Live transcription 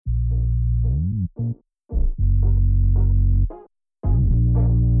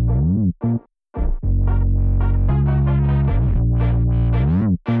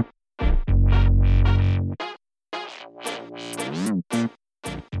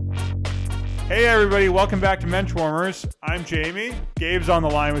Hey everybody, welcome back to Menschwarmers. I'm Jamie. Gabe's on the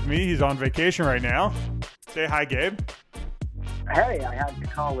line with me. He's on vacation right now. Say hi, Gabe. Hey, I had to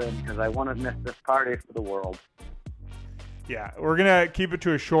call in because I want to miss this party for the world. Yeah, we're going to keep it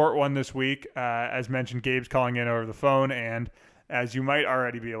to a short one this week. As mentioned, Gabe's calling in over the phone, and as you might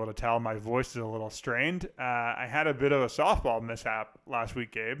already be able to tell, my voice is a little strained. I had a bit of a softball mishap last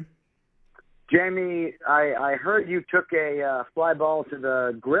week, Gabe. Jamie, I heard you took a fly ball to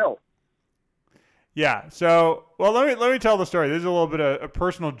the grill. Yeah. So, well, let me tell the story. This is a little bit of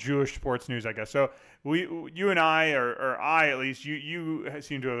personal Jewish sports news, I guess. So you and I, or I at least, you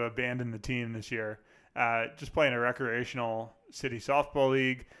seem to have abandoned the team this year. Just playing a recreational city softball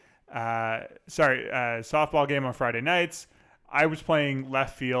league. Softball game on Friday nights. I was playing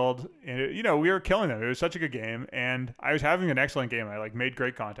left field, and we were killing them. It was such a good game, and I was having an excellent game. I made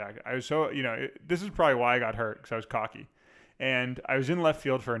great contact. I was so this is probably why I got hurt, because I was cocky, and I was in left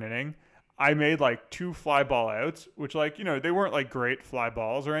field for an inning. I made 2 fly ball outs, which they weren't great fly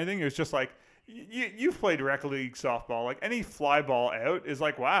balls or anything. It was just you've played rec league softball. Any fly ball out is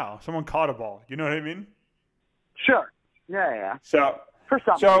wow, someone caught a ball. You know what I mean? Sure. Yeah. So for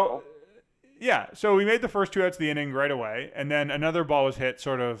some people. Yeah. So we made the first 2 outs of the inning right away, and then another ball was hit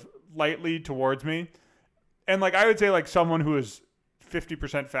sort of lightly towards me, and I would say someone who is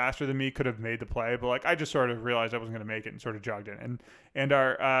 50% faster than me could have made the play, but I just sort of realized I wasn't going to make it and sort of jogged in. And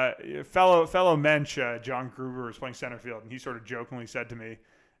our fellow mensch, John Gruber, was playing center field, and he sort of jokingly said to me,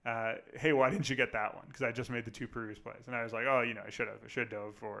 hey, why didn't you get that one? Because I just made the 2 previous plays. And I was like, oh, I should have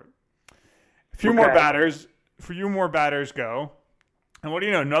dove for it. A few more batters go. And what do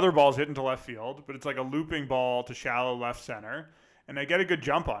you know? Another ball's hit into left field, but it's a looping ball to shallow left center. And I get a good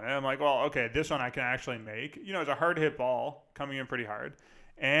jump on it. I'm like, well, okay, this one I can actually make. It's a hard hit ball coming in pretty hard.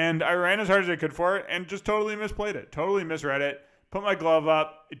 And I ran as hard as I could for it and just totally misplayed it. Totally misread it. Put my glove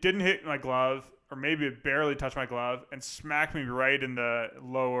up. It didn't hit my glove, or maybe it barely touched my glove, and smacked me right in the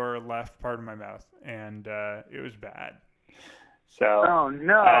lower left part of my mouth. And it was bad. So. Oh,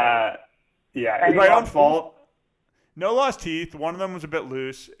 no. Yeah, it's my own fault. No lost teeth. One of them was a bit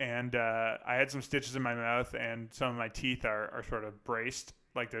loose, and I had some stitches in my mouth, and some of my teeth are sort of braced.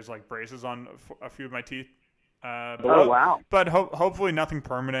 There's braces on a few of my teeth. Oh, wow. But hopefully nothing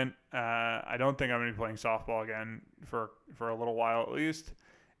permanent. I don't think I'm going to be playing softball again for a little while at least,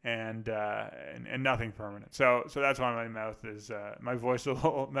 and nothing permanent. So that's why my mouth is my voice is a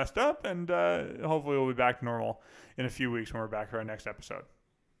little messed up, and hopefully we'll be back to normal in a few weeks when we're back for our next episode.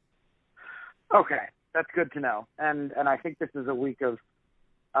 Okay. That's good to know. And I think this is a week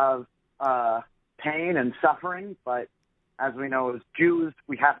of pain and suffering, but as we know as Jews,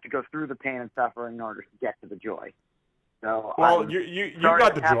 we have to go through the pain and suffering in order to get to the joy. So well, you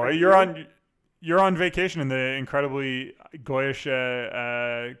got the joy. You're on vacation in the incredibly goyish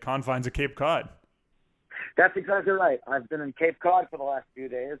confines of Cape Cod. That's exactly right. I've been in Cape Cod for the last few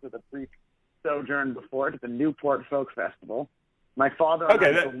days with a brief sojourn before it at the Newport Folk Festival. My father and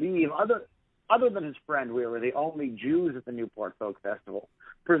I believe, other than his friend, we were the only Jews at the Newport Folk Festival.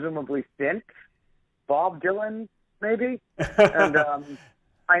 Presumably Fink, Bob Dylan, maybe. And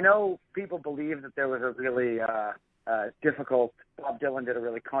I know people believe that there was a really difficult, Bob Dylan did a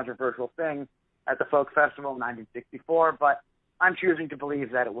really controversial thing at the Folk Festival in 1964, but I'm choosing to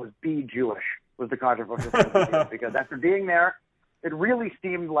believe that it was Be Jewish was the controversial thing to do, because after being there, it really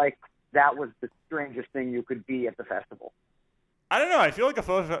seemed like that was the strangest thing you could be at the festival. I don't know. I feel like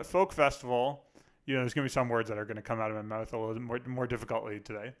a folk festival, there's going to be some words that are going to come out of my mouth a little more difficultly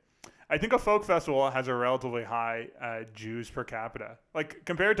today. I think a folk festival has a relatively high Jews per capita.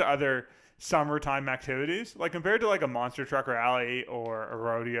 Compared to other summertime activities, compared to a monster truck rally or a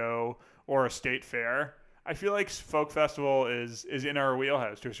rodeo or a state fair, I feel like folk festival is in our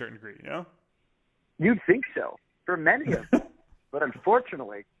wheelhouse to a certain degree, You'd think so, for many of them. But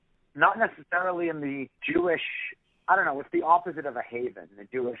unfortunately, not necessarily in the Jewish... I don't know, it's the opposite of a haven, the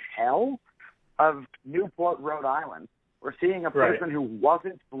Jewish hell of Newport, Rhode Island. We're seeing a person who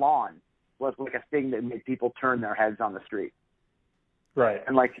wasn't blonde was a thing that made people turn their heads on the street. Right.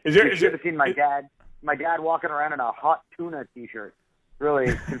 And you should have seen my dad walking around in a hot tuna T-shirt.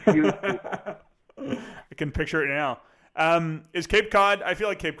 Really confused people. I can picture it now. Is Cape Cod, I feel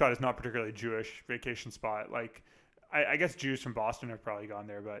like Cape Cod is not particularly a Jewish vacation spot. I guess Jews from Boston have probably gone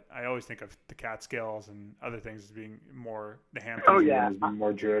there, but I always think of the Catskills and other things as being more, the Hamptons as being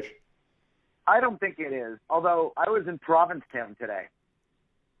more Jewish. I don't think it is, although I was in Provincetown today.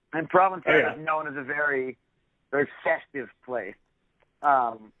 And Provincetown is known as a very, very festive place,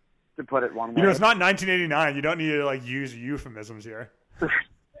 to put it one way. It's not 1989. You don't need to, use euphemisms here.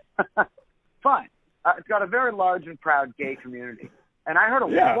 Fine. It's got a very large and proud gay community. And I heard a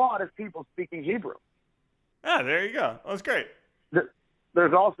lot of people speaking Hebrew. Ah, there you go. That's great.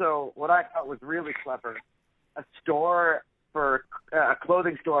 There's also what I thought was really clever, a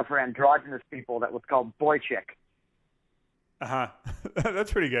clothing store for androgynous people that was called Boy Chick.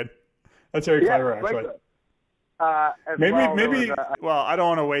 That's pretty good. That's very clever, actually. Maybe. Well, I don't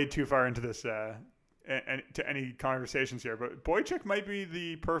want to wade too far into this to any conversations here, but Boy Chick might be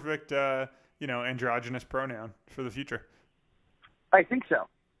the perfect, androgynous pronoun for the future. I think so.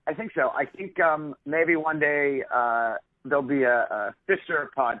 I think maybe one day there'll be a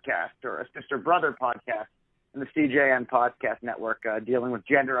sister podcast or a sister brother podcast in the CJN podcast network dealing with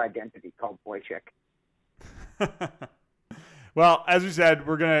gender identity called Boy Chick. Well, as we said,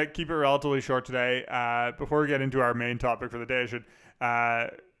 we're going to keep it relatively short today. Before we get into our main topic for the day, I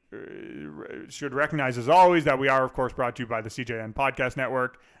should recognize, as always, that we are, of course, brought to you by the CJN Podcast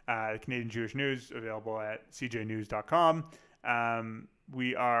Network, Canadian Jewish News, available at cjnews.com.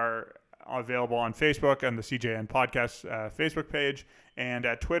 We are available on Facebook and the CJN Podcast Facebook page, and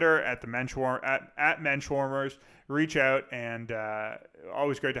at Twitter at Menschwarmers. Reach out, and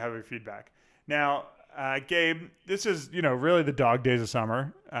always great to have your feedback. Now, Gabe, this is really the dog days of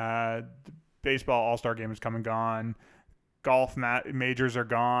summer. The baseball All-Star game is come and gone. Golf majors are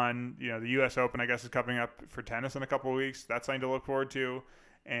gone. The U.S. Open, I guess, is coming up for tennis in a couple of weeks. That's something to look forward to.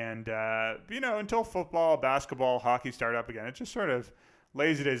 And until football, basketball, hockey start up again, it's just sort of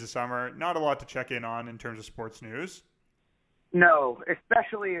lazy days of summer. Not a lot to check in on in terms of sports news. No,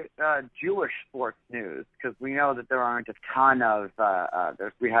 especially Jewish sports news, because we know that there aren't a ton of.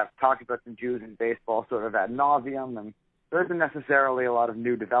 We have talked about some Jews in baseball sort of ad nauseum, and there isn't necessarily a lot of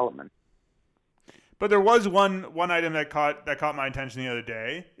new development. But there was one item that caught my attention the other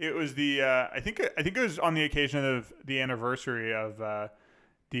day. It was the I think it was on the occasion of the anniversary of the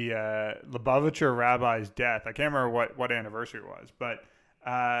Lubavitcher rabbi's death. I can't remember what anniversary it was, but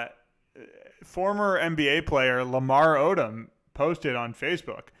former NBA player Lamar Odom posted on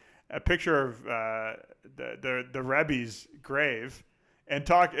Facebook a picture of the Rebbe's grave and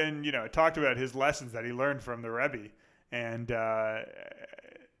talked about his lessons that he learned from the Rebbe and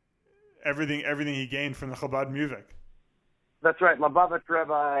everything he gained from the Chabad music. That's right,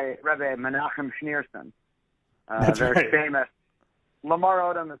 Lubavitcher Rebbe Menachem Schneerson. That's very right. Famous. Lamar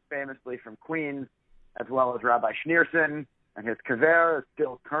Odom is famously from Queens, as well as Rabbi Schneerson, and his kaver is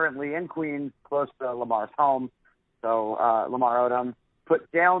still currently in Queens, close to Lamar's home. So Lamar Odom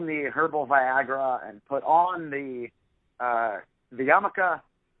put down the herbal Viagra and put on the yarmulke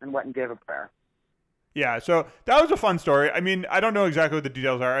and went and gave a prayer. Yeah, so that was a fun story. I mean, I don't know exactly what the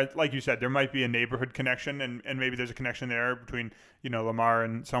details are. Like you said, there might be a neighborhood connection, and maybe there's a connection there between, Lamar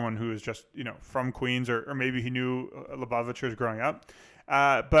and someone who is just, from Queens, or maybe he knew Lubavitchers growing up.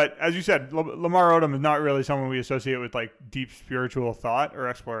 But as you said, Lamar Odom is not really someone we associate with like deep spiritual thought or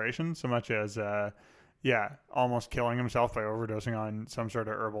exploration so much as, almost killing himself by overdosing on some sort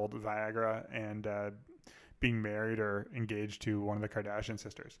of herbal Viagra and being married or engaged to one of the Kardashian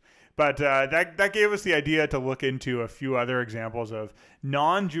sisters. But that gave us the idea to look into a few other examples of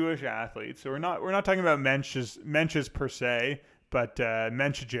non-Jewish athletes. So we're not talking about mensches per se, but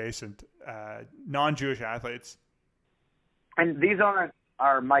mensch adjacent non-Jewish athletes. And these aren't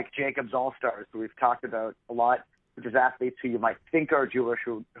our Mike Jacobs All-Stars who we've talked about a lot, which is athletes who you might think are Jewish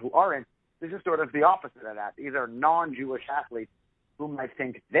who aren't. This is sort of the opposite of that. These are non-Jewish athletes who might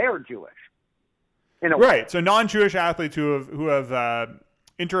think they're Jewish. Right. So non-Jewish athletes who have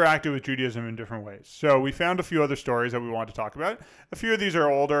interacted with Judaism in different ways. So we found a few other stories that we want to talk about. A few of these are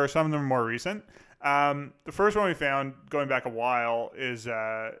older. Some of them are more recent. The first one we found going back a while is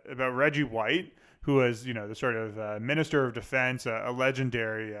about Reggie White, who was, the sort of minister of defense, a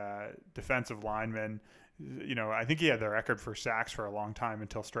legendary defensive lineman. I think he had the record for sacks for a long time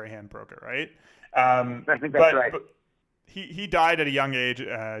until Strahan broke it, right? I think that's right. But he died at a young age,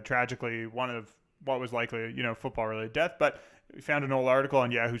 tragically, one of what was likely, football-related death. But we found an old article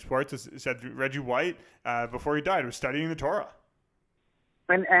on Yahoo Sports that said Reggie White, before he died, was studying the Torah.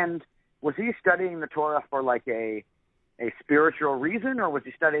 And was he studying the Torah for like a spiritual reason, or was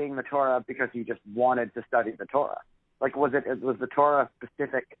he studying the Torah because he just wanted to study the Torah? Like, was the Torah a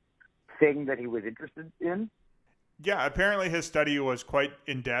specific thing that he was interested in? Yeah, apparently his study was quite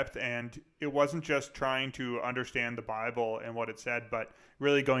in-depth, and it wasn't just trying to understand the Bible and what it said, but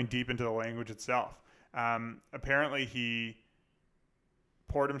really going deep into the language itself. Apparently he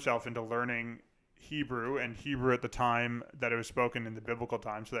poured himself into learning Hebrew, and Hebrew at the time that it was spoken in the biblical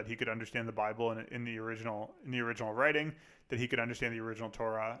time, so that he could understand the Bible in the original writing, that he could understand the original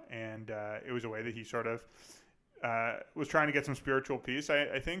Torah, and it was a way that he sort of was trying to get some spiritual peace,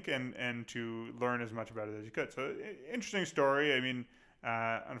 I think, and to learn as much about it as he could. So interesting story. I mean,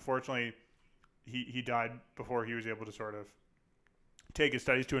 unfortunately, he died before he was able to sort of take his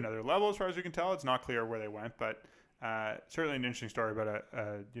studies to another level, as far as we can tell. It's not clear where they went, but certainly an interesting story about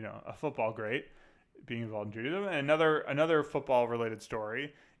a football great being involved in Judaism. And another football related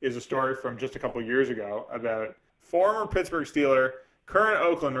story is a story from just a couple years ago about former Pittsburgh Steeler, current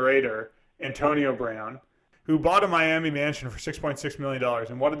Oakland Raider, Antonio Brown, who bought a Miami mansion for $6.6 million.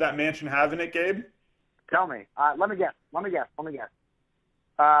 And what did that mansion have in it, Gabe? Tell me. Let me guess.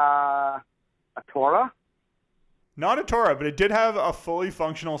 A Torah? Not a Torah, but it did have a fully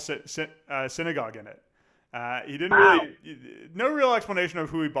functional synagogue in it. He didn't really, no real explanation of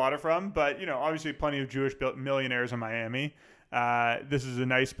who he bought it from, but, obviously plenty of Jewish millionaires in Miami. This is a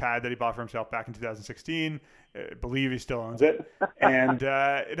nice pad that he bought for himself back in 2016. I believe he still owns it. And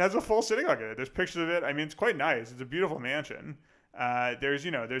it has a full synagogue in it. There's pictures of it. I mean, it's quite nice. It's a beautiful mansion. There's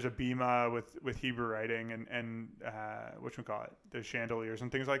a bima with Hebrew writing and whatchamacallit, there's chandeliers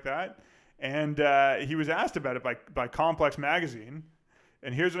and things like that. And he was asked about it by Complex Magazine.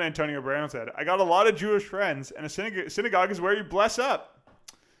 And here's what Antonio Brown said: "I got a lot of Jewish friends, and a synagogue is where you bless up."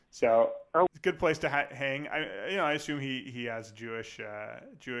 So it's a good place to hang. I assume he has Jewish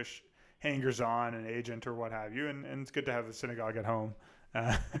hangers-on, an agent or what have you, and it's good to have a synagogue at home.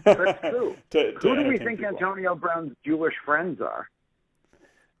 That's true. Who do we think people. Antonio Brown's Jewish friends are?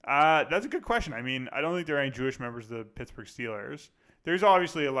 That's a good question. I mean, I don't think there are any Jewish members of the Pittsburgh Steelers. There's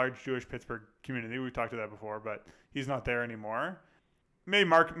obviously a large Jewish Pittsburgh community. We've talked about that before, but he's not there anymore. Maybe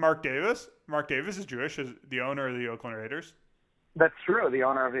Mark Davis. Mark Davis is Jewish, is the owner of the Oakland Raiders. That's true, the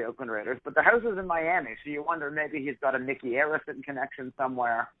owner of the Oakland Raiders. But the house is in Miami, so you wonder maybe he's got a Mickey Arison connection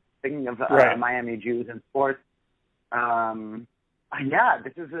somewhere. Thinking of Miami Jews in sports.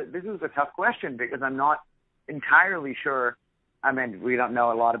 This is a tough question because I'm not entirely sure. I mean, we don't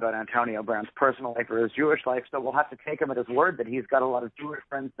know a lot about Antonio Brown's personal life or his Jewish life, so we'll have to take him at his word that he's got a lot of Jewish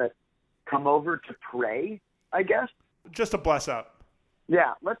friends that come over to pray, I guess. Just to bless up.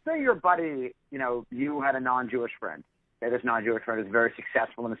 Yeah, let's say your buddy, you had a non-Jewish friend. Say this non-Jewish friend is very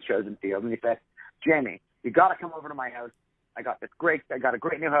successful in his chosen field, and you say, Jamie, you got to come over to my house. I got a great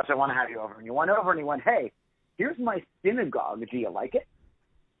new house. I want to have you over. And you went over and he went, hey, here's my synagogue. Do you like it?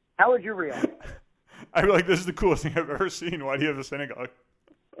 How would you react? I'd be like, this is the coolest thing I've ever seen. Why do you have a synagogue?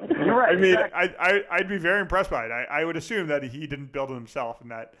 You're right. I mean, exactly. I'd be very impressed by it. I would assume that he didn't build it himself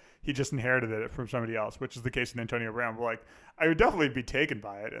and that he just inherited it from somebody else, which is the case in Antonio Brown. But I would definitely be taken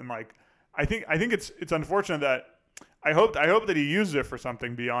by it. And I think it's unfortunate that I hope that he uses it for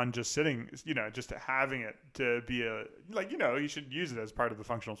something beyond just sitting, just having it to be you should use it as part of the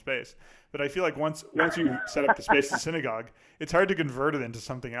functional space. But I feel like once you set up the space as a synagogue, it's hard to convert it into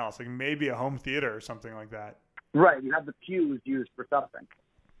something else, like maybe a home theater or something like that. Right. You have the pews used for something.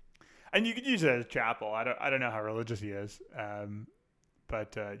 And you could use it as a chapel. I don't know how religious he is,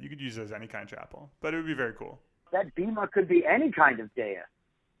 but you could use it as any kind of chapel. But it would be very cool. That bima could be any kind of dais.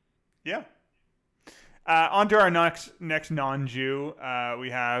 Yeah. On to our next non-Jew. We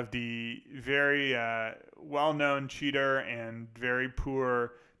have the very well-known cheater and very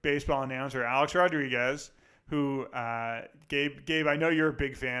poor baseball announcer Alex Rodriguez, who Gabe, I know you're a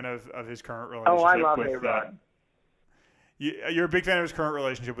big fan of his current relationship. Oh, I love A-Rod. You're a big fan of his current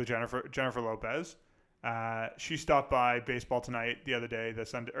relationship with Jennifer Lopez. She stopped by Baseball Tonight the other day, the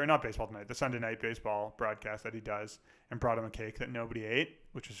Sunday night baseball broadcast that he does, and brought him a cake that nobody ate,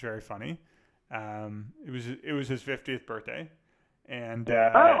 which was very funny. It was his 50th birthday, and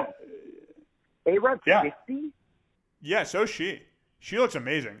A-Rod's 50? Yeah, so she looks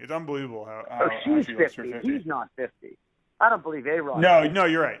amazing. It's unbelievable how she's she 50. looks for 50. He's not 50. I don't believe A-Rod. No,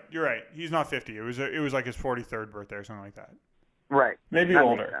 you're right. He's not 50. It was like his 43rd birthday or something like that. Right. Maybe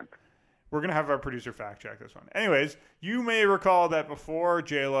older. We're going to have our producer fact check this one. Anyways, you may recall that before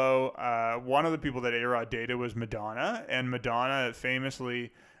J-Lo, one of the people that A-Rod dated was Madonna, and Madonna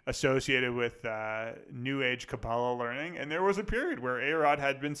famously associated with New Age Kabbalah learning. And there was a period where A-Rod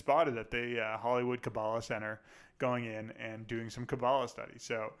had been spotted at the Hollywood Kabbalah Center going in and doing some Kabbalah studies.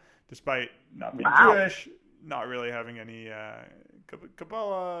 So despite not being Jewish, not really having any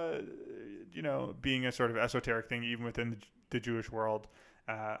Kabbalah, being a sort of esoteric thing even within the Jewish world,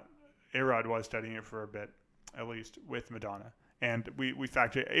 A-Rod was studying it for a bit, at least with Madonna. And we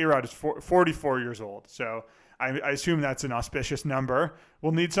fact check, A-Rod is 44 years old. So I assume that's an auspicious number.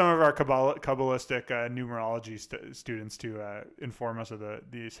 We'll need some of our Kabbalistic numerology students to inform us of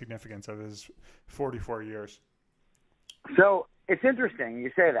the significance of his 44 years. So it's interesting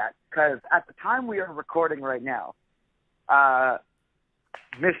you say that, because at the time we are recording right now,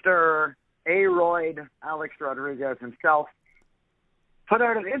 Mr. Aroyd, Alex Rodriguez himself, put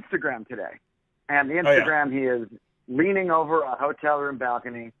out an Instagram today. And the Instagram, he is leaning over a hotel room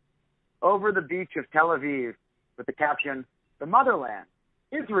balcony over the beach of Tel Aviv with the caption, "The Motherland,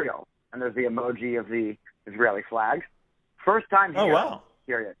 Israel." And there's the emoji of the Israeli flag. First time here. Oh, wow.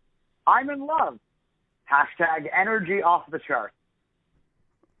 Period. I'm in love. Hashtag energy off the charts.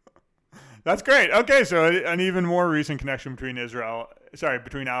 That's great. Okay, so an even more recent connection between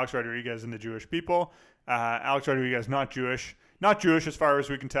between Alex Rodriguez and the Jewish people. Alex Rodriguez, not Jewish as far as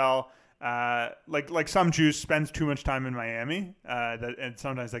we can tell. Like some Jews, spends too much time in Miami, and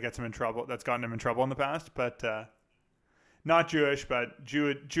sometimes that gets him in trouble. That's gotten him in trouble in the past, but not Jewish, but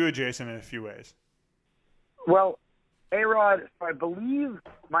Jew adjacent in a few ways. Well, A-Rod, I believe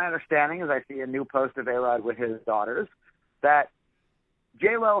my understanding is I see a new post of A-Rod with his daughters that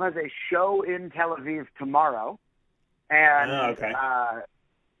J-Lo has a show in Tel Aviv tomorrow, and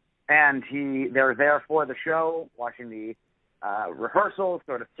they're there for the show, watching the rehearsals,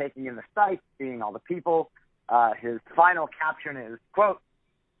 sort of taking in the sights, seeing all the people. His final caption is, quote,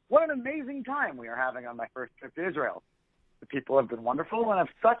 "What an amazing time we are having on my first trip to Israel. The people have been wonderful and have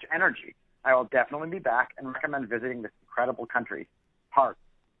such energy. I will definitely be back and recommend visiting this incredible country. Heart."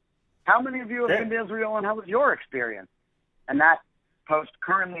 How many of you have been to Israel, and how was your experience? And that post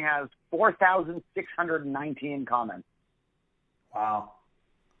currently has 4,619 comments. Wow.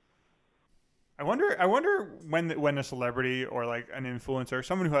 I wonder when a celebrity or like an influencer,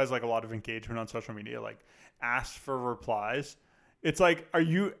 someone who has like a lot of engagement on social media, like asks for replies. It's like,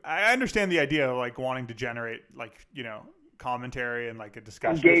 I understand the idea of like wanting to generate like, commentary and like a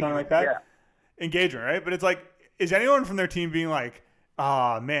discussion or something like that. Yeah. Engagement, right? But it's like, is anyone from their team being like,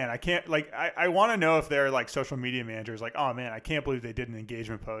 "Oh man, I can't," like, I want to know if they're like social media managers, like, "Oh man, I can't believe they did an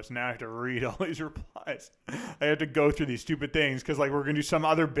engagement post. Now I have to read all these replies. I have to go through these stupid things because like we're going to do some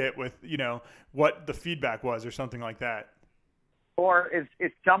other bit with, what the feedback was or something like that." Or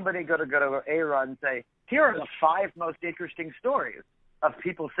is somebody going to go to A-Rod and say, "Here are the 5 most interesting stories of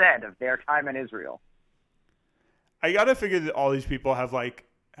people said of their time in Israel"? I got to figure that all these people have like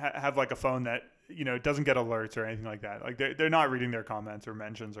a phone that, doesn't get alerts or anything like that. Like they're not reading their comments or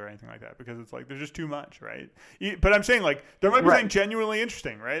mentions or anything like that because it's like, there's just too much, right? But I'm saying like, there might be something genuinely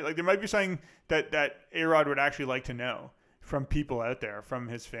interesting, right? Like there might be something that A-Rod would actually like to know from people out there, from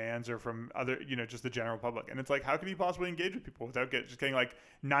his fans or from other, just the general public. And it's like, how could he possibly engage with people without just getting like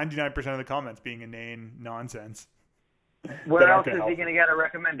 99% of the comments being inane nonsense? Where else is he going to get a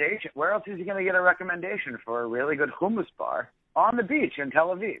recommendation? Where else is he going to get a recommendation for a really good hummus bar on the beach in Tel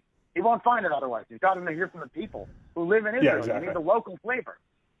Aviv? He won't find it otherwise. He's got to hear from the people who live in Israel. Yeah, exactly. You need the local flavor.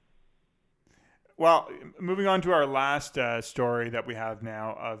 Well, moving on to our last story that we have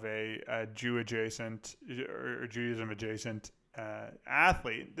now of a Jew adjacent or Judaism adjacent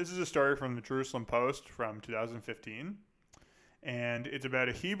athlete. This is a story from the Jerusalem Post from 2015, and it's about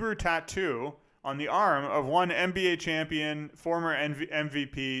a Hebrew tattoo on the arm of one NBA champion, former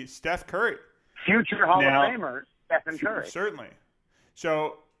MVP Steph Curry. Future Hall of Famer Stephen Curry. Certainly.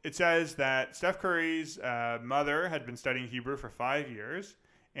 So it says that Steph Curry's mother had been studying Hebrew for 5 years,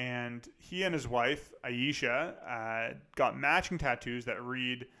 and he and his wife, Aisha, got matching tattoos that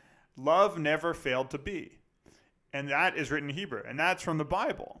read, "Love never failed to be." And that is written in Hebrew, and that's from the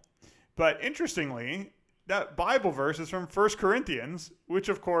Bible. But interestingly, that Bible verse is from 1 Corinthians, which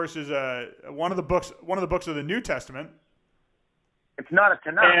of course is one of the books of the New Testament. It's not a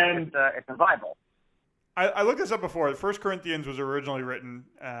Tanakh, it's a Bible. I looked this up before. 1 Corinthians was originally written,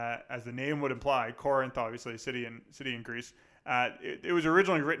 as the name would imply, Corinth, obviously a city in Greece. It was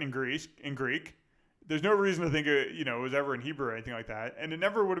originally written in Greek. There's no reason to think it was ever in Hebrew or anything like that, and it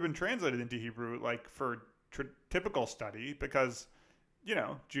never would have been translated into Hebrew like for typical study because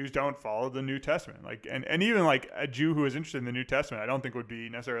Jews don't follow the New Testament. Like, and even like a Jew who is interested in the New Testament, I don't think would be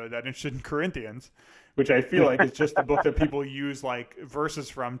necessarily that interested in Corinthians, which I feel like is just the book that people use like verses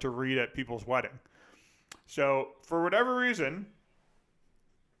from to read at people's wedding. So for whatever reason,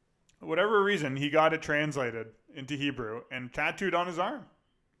 he got it translated into Hebrew and tattooed on his arm.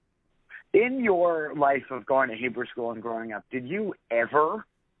 In your life of going to Hebrew school and growing up, did you ever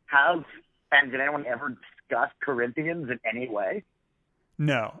did anyone ever discuss Corinthians in any way?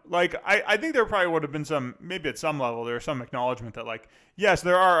 No. Like, I think there probably would have been maybe at some level, there was some acknowledgement that, like, yes,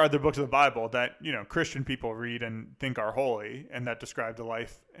 there are other books of the Bible that, Christian people read and think are holy and that describe the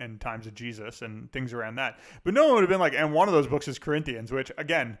life and times of Jesus and things around that. But no one would have been like, and one of those books is Corinthians, which,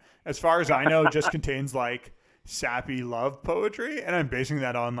 again, as far as I know, just contains, like, sappy love poetry. And I'm basing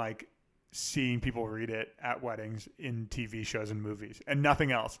that on, like, seeing people read it at weddings, in TV shows and movies, and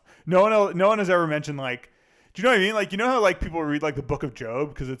nothing else. No one has ever mentioned, like, do you know what I mean? Like, how like people read like the Book of Job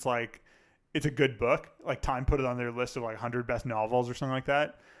because it's like it's a good book. Like Time put it on their list of like 100 best novels or something like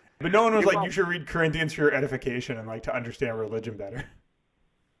that. But no one was like, you should read Corinthians for your edification and like to understand religion better.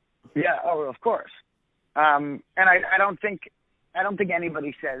 Yeah, oh, of course. And I don't think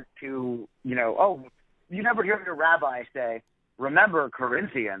anybody says to, oh, you never hear your rabbi say, remember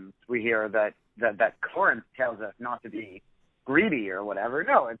Corinthians. We hear that Corinth tells us not to be greedy or whatever.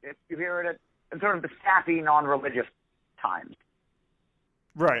 No, you hear it in sort of the sappy, non-religious times.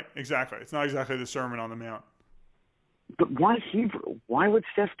 Right, exactly. It's not exactly the Sermon on the Mount. But why Hebrew? Why would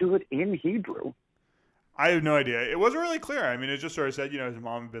Steph do it in Hebrew? I have no idea. It wasn't really clear. I mean, it just sort of said, his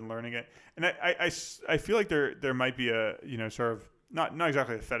mom had been learning it. And I feel like there might be a, sort of, not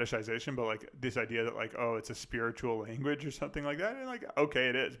exactly a fetishization, but like this idea that like, oh, it's a spiritual language or something like that. And like, okay,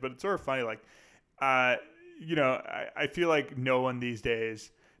 it is. But it's sort of funny. Like, I feel like no one these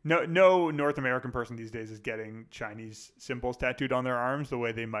days, no North American person these days is getting Chinese symbols tattooed on their arms the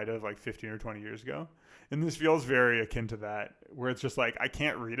way they might have like 15 or 20 years ago. And this feels very akin to that, where it's just like, I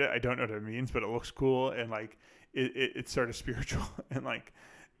can't read it. I don't know what it means, but it looks cool. And like, it's sort of spiritual. And like,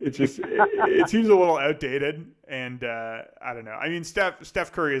 it seems a little outdated. And I don't know. I mean,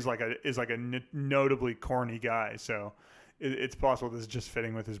 Steph Curry is like a notably corny guy. So it's possible this is just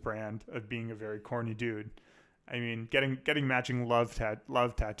fitting with his brand of being a very corny dude. I mean, getting matching love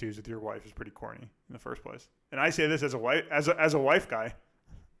tattoos with your wife is pretty corny in the first place. And I say this as a wife guy.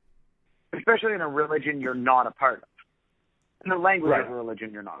 Especially in a religion you're not a part of. In the language of a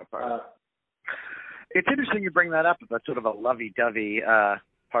religion you're not a part of. It's interesting you bring that up about sort of a lovey-dovey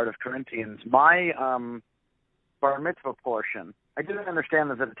part of Corinthians. My bar mitzvah portion, I didn't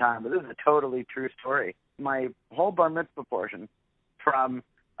understand this at the time, but this is a totally true story. My whole bar mitzvah portion from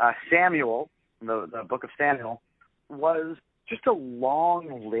Samuel, the book of Samuel, was just a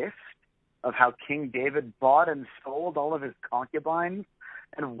long list of how King David bought and sold all of his concubines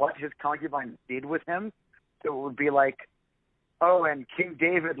and what his concubines did with him. So it would be like, oh, and King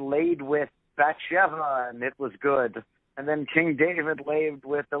David laid with Bathsheba, and it was good. And then King David laid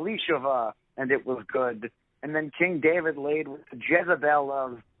with Elisheva, and it was good. And then King David laid with Jezebel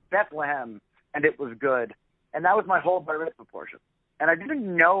of Bethlehem, and it was good. And that was my whole bar mitzvah portion. And I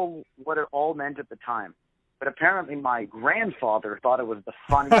didn't know what it all meant at the time. But apparently my grandfather thought it was the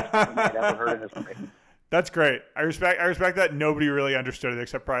funniest thing I'd ever heard in his life. That's great. I respect that nobody really understood it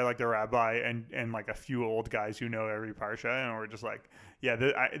except probably like the rabbi and like a few old guys who know every parsha, and we're just like, yeah,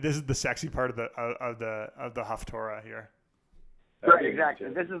 this is the sexy part of the Haftorah here. Right, exactly.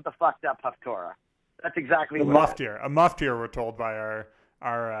 This is the fucked up Haftorah. That's exactly the what muftir. A muftir, we're told by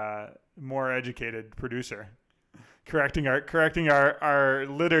our more educated producer, correcting our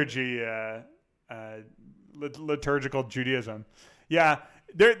liturgy, liturgical Judaism. Yeah.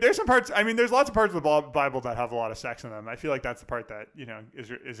 There's some parts. I mean, there's lots of parts of the Bible that have a lot of sex in them. I feel like that's the part that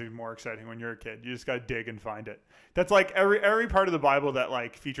is more exciting when you're a kid. You just gotta dig and find it. That's like every part of the Bible that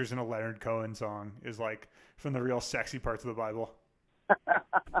like features in a Leonard Cohen song is like from the real sexy parts of the Bible.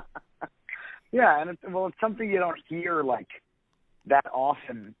 Yeah, and it's something you don't hear like that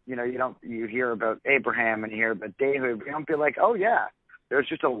often. You hear about Abraham and you hear about David. But you don't be like, oh yeah, there's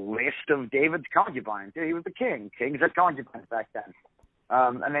just a list of David's concubines. Yeah, he was the king. Kings had concubines back then.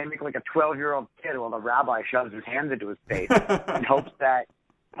 And they make like a 12-year-old kid while the rabbi shoves his hands into his face and hopes that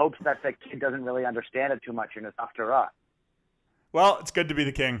the kid doesn't really understand it too much in his Haftarah. Well, it's good to be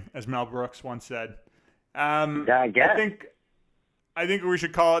the king, as Mel Brooks once said. I guess. I think we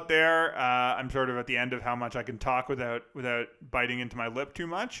should call it there. I'm sort of at the end of how much I can talk without biting into my lip too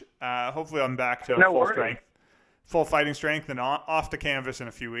much. Hopefully I'm back to full fighting strength, and off the canvas in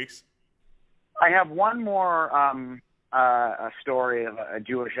a few weeks. I have one more a story of a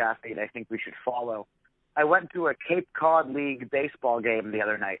Jewish athlete I think we should follow. I went to a Cape Cod League baseball game the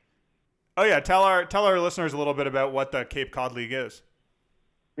other night. Oh yeah, tell our listeners a little bit about what the Cape Cod League is.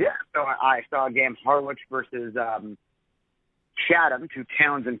 Yeah, so I saw a game, Harwich versus Chatham, two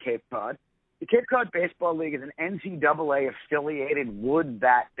towns in Cape Cod. The Cape Cod Baseball League is an NCAA-affiliated wood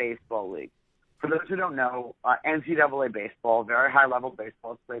bat baseball league. For those who don't know, NCAA baseball, very high-level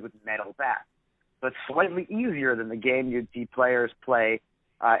baseball, is played with metal bats. So it's slightly easier than the game you'd see players play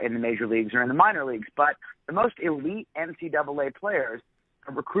in the major leagues or in the minor leagues. But the most elite NCAA players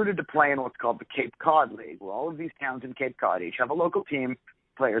are recruited to play in what's called the Cape Cod League, where all of these towns in Cape Cod each have a local team.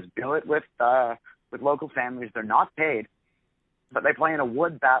 Players bill it with local families. They're not paid, but they play in a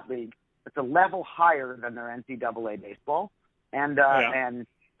wood bat league. It's a level higher than their NCAA baseball, and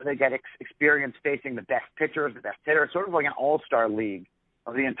they get experience facing the best pitchers, the best hitters, sort of like an all-star league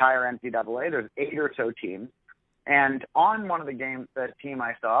of the entire NCAA. There's 8 or so teams. And on one of the games, the team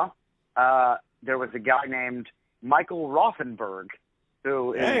I saw, there was a guy named Michael Rothenberg,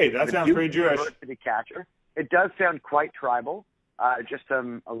 who is that sounds Duke pretty Jewish. University catcher. It does sound quite tribal. Just a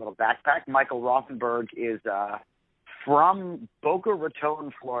little backpack. Michael Rothenberg is from Boca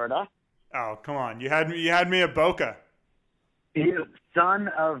Raton, Florida. Oh, come on! You had me at Boca. He is son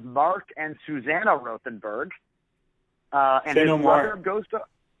of Mark and Susanna Rothenberg, and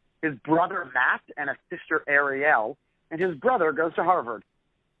his brother Matt and a sister Ariel, and his brother goes to Harvard.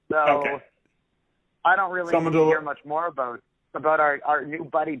 So I don't really need to hear much more about our new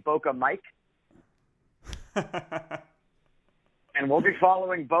buddy Boca Mike. And we'll be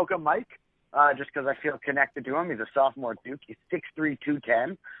following Boca Mike just because I feel connected to him. He's a sophomore at Duke. He's 6'3",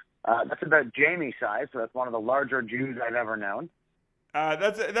 210. That's about Jamie size, so that's one of the larger Jews I've ever known.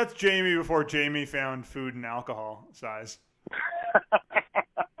 That's Jamie before Jamie found food and alcohol size.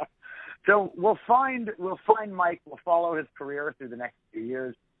 So we'll find Mike. We'll follow his career through the next few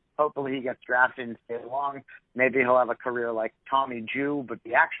years. Hopefully he gets drafted and stays long. Maybe he'll have a career like Tommy Jew, but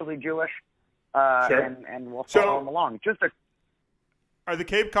be actually Jewish. Sure. And we'll follow him along. Are the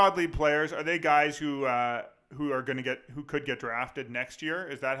Cape Cod League players? Are they guys who could get drafted next year?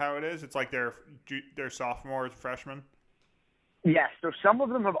 Is that how it is? It's like they're sophomores, freshmen. Yes. So some of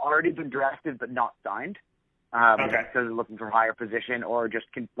them have already been drafted but not signed. Because they're looking for a higher position or just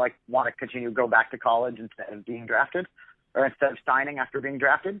want to continue to go back to college instead of being drafted or instead of signing after being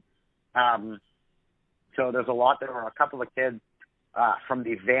drafted. So there's a lot. There were a couple of kids from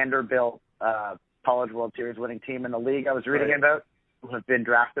the Vanderbilt College World Series winning team in the league I was reading about who have been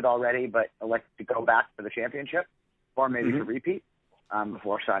drafted already but elected to go back for the championship or maybe to repeat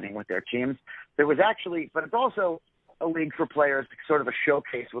before signing with their teams. There was but it's also a league for players, sort of a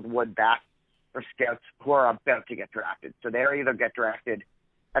showcase with wood bats or scouts who are about to get drafted. So they'll either get drafted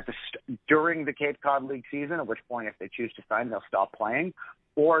during the Cape Cod League season, at which point if they choose to sign, they'll stop playing,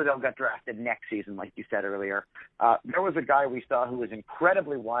 or they'll get drafted next season, like you said earlier. There was a guy we saw who was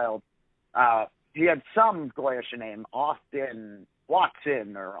incredibly wild. He had some Goyish name, Austin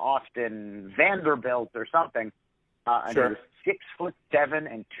Watson or Austin Vanderbilt or something. And he was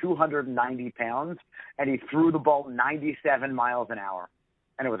 6'7" and 290 pounds, and he threw the ball 97 miles an hour.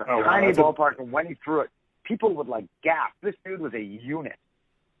 And it was a tiny ballpark, and when he threw it, people would gasp. This dude was a unit.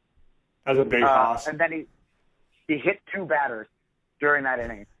 That's a big hoss. And then he hit two batters during that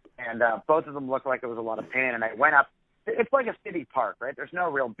inning, and both of them looked like it was a lot of pain. And I went up. It's like a city park, right? There's no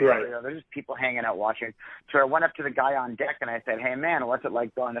real barrier. There's just people hanging out watching. So I went up to the guy on deck, and I said, "Hey, man, what's it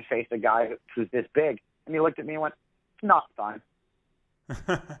like going to face a guy who's this big?" And he looked at me and went, "It's not fun."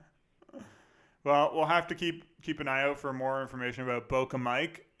 Well, we'll have to keep an eye out for more information about Boca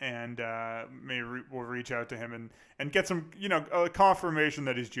Mike, and maybe we'll reach out to him and get some a confirmation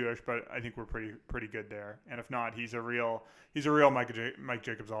that he's Jewish. But I think we're pretty good there. And if not, he's a real Mike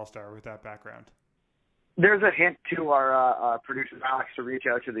Jacobs All-Star with that background. There's a hint to our producer Alex to reach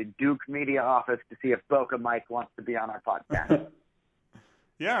out to the Duke media office to see if Boca Mike wants to be on our podcast.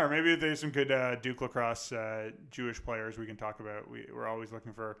 Yeah, or maybe there's some good Duke lacrosse Jewish players we can talk about. We're always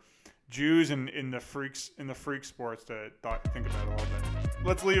looking for Jews in the freak sports to think about a little bit.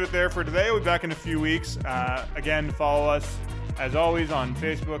 Let's leave it there for today. We'll be back in a few weeks. Again, follow us as always on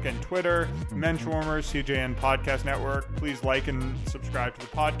Facebook and Twitter, Menschwarmers, CJN Podcast Network. Please like and subscribe to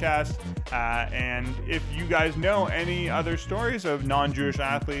the podcast. And if you guys know any other stories of non-Jewish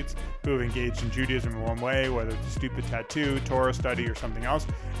athletes who have engaged in Judaism in one way, whether it's a stupid tattoo, Torah study, or something else,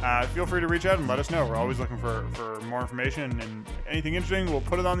 feel free to reach out and let us know. We're always looking for more information, and anything interesting, we'll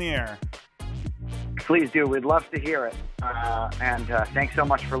put it on the air. Please do. We'd love to hear it. And thanks so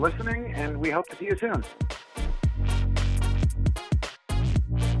much for listening, and we hope to see you soon.